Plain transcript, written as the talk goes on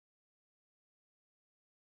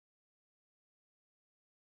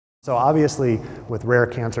So obviously, with rare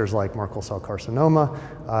cancers like Merkel cell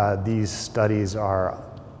carcinoma, these studies are,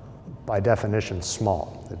 by definition,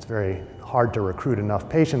 small. It's very hard to recruit enough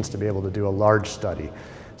patients to be able to do a large study.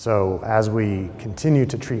 So as we continue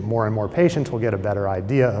to treat more and more patients, we'll get a better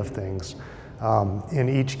idea of things. In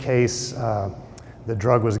each case, the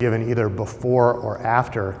drug was given either before or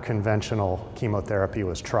after conventional chemotherapy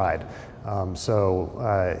was tried.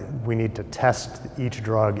 We need to test each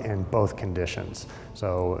drug in both conditions.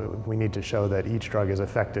 So we need to show that each drug is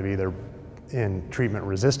effective either in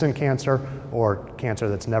treatment-resistant cancer or cancer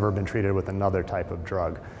that's never been treated with another type of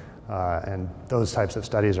drug. And those types of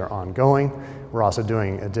studies are ongoing. We're also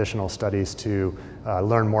doing additional studies to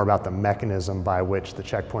learn more about the mechanism by which the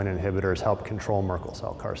checkpoint inhibitors help control Merkel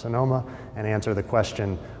cell carcinoma and answer the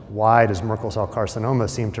question, why does Merkel cell carcinoma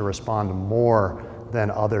seem to respond more than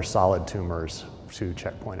other solid tumors to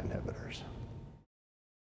checkpoint inhibitors?